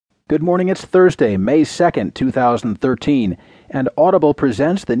Good morning, it's Thursday, May 2nd, 2013, and Audible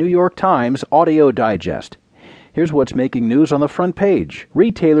presents the New York Times Audio Digest. Here's what's making news on the front page.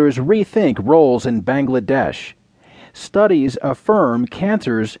 Retailers rethink roles in Bangladesh. Studies affirm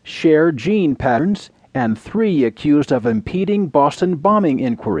cancers share gene patterns, and 3 accused of impeding Boston bombing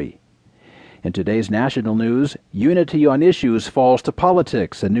inquiry. In today's national news, unity on issues falls to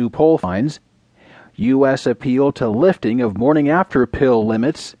politics, a new poll finds. U.S. appeal to lifting of morning-after pill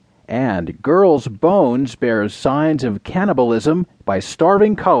limits, and girls' bones bears signs of cannibalism by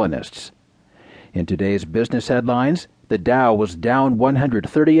starving colonists. In today's business headlines, the Dow was down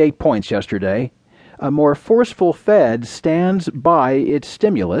 138 points yesterday. A more forceful Fed stands by its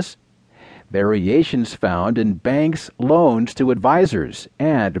stimulus. Variations found in banks' loans to advisors,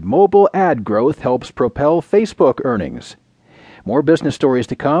 and mobile ad growth helps propel Facebook earnings. More business stories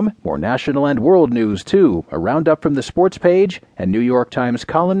to come, more national and world news too, a roundup from the sports page, and New York Times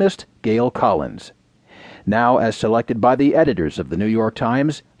columnist Gail Collins. Now, as selected by the editors of the New York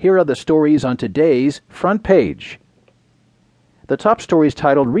Times, here are the stories on today's front page. The top story is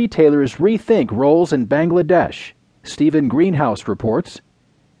titled Retailers Rethink Roles in Bangladesh. Stephen Greenhouse reports.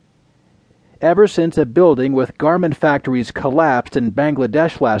 Ever since a building with garment factories collapsed in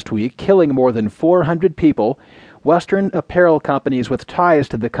Bangladesh last week, killing more than 400 people, Western apparel companies with ties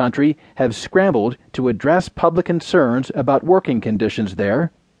to the country have scrambled to address public concerns about working conditions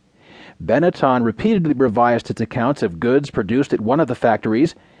there. Benetton repeatedly revised its accounts of goods produced at one of the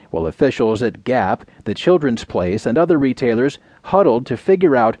factories, while officials at Gap, The Children's Place, and other retailers huddled to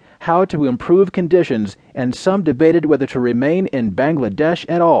figure out how to improve conditions, and some debated whether to remain in Bangladesh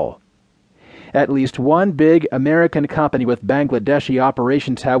at all. At least one big American company with Bangladeshi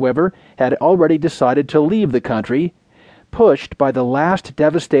operations, however, had already decided to leave the country, pushed by the last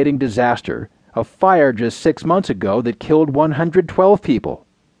devastating disaster, a fire just 6 months ago that killed 112 people.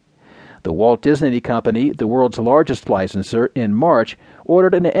 The Walt Disney Company, the world's largest licensor, in March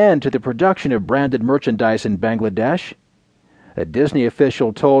ordered an end to the production of branded merchandise in Bangladesh. A Disney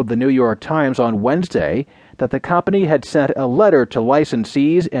official told the New York Times on Wednesday that the company had sent a letter to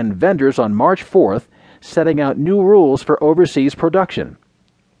licensees and vendors on March 4th, setting out new rules for overseas production.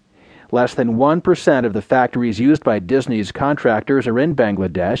 Less than 1% of the factories used by Disney's contractors are in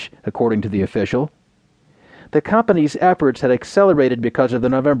Bangladesh, according to the official. The company's efforts had accelerated because of the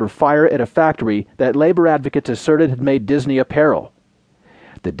November fire at a factory that labor advocates asserted had made Disney apparel.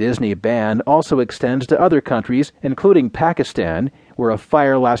 The Disney ban also extends to other countries, including Pakistan, where a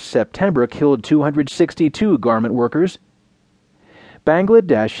fire last September killed 262 garment workers.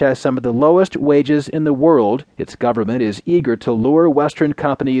 Bangladesh has some of the lowest wages in the world. Its government is eager to lure Western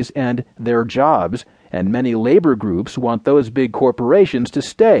companies and their jobs, and many labor groups want those big corporations to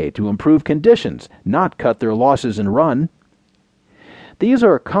stay to improve conditions, not cut their losses and run. These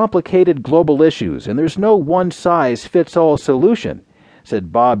are complicated global issues, and there's no one-size-fits-all solution,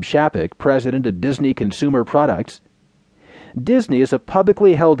 said Bob Chapek, president of Disney Consumer Products. Disney is a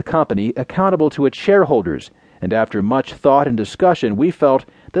publicly held company accountable to its shareholders, and after much thought and discussion, we felt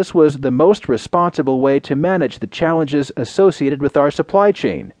this was the most responsible way to manage the challenges associated with our supply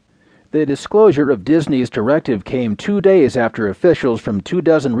chain. The disclosure of Disney's directive came 2 days after officials from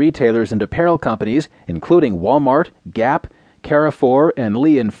 24 retailers and apparel companies, including Walmart, Gap, Carrefour, and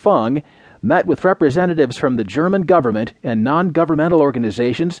Li & Fung, met with representatives from the German government and non-governmental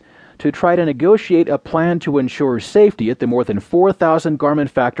organizations to try to negotiate a plan to ensure safety at the more than 4,000 garment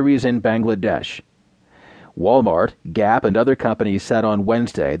factories in Bangladesh. Walmart, Gap, and other companies said on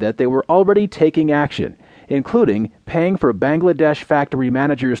Wednesday that they were already taking action, including paying for Bangladesh factory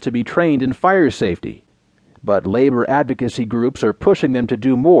managers to be trained in fire safety. But labor advocacy groups are pushing them to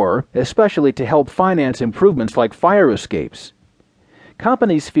do more, especially to help finance improvements like fire escapes.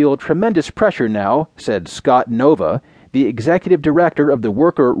 Companies feel tremendous pressure now, said Scott Nova, the executive director of the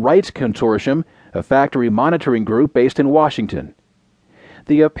Worker Rights Consortium, a factory monitoring group based in Washington.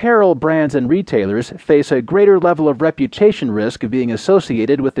 The apparel brands and retailers face a greater level of reputation risk of being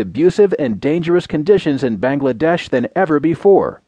associated with abusive and dangerous conditions in Bangladesh than ever before.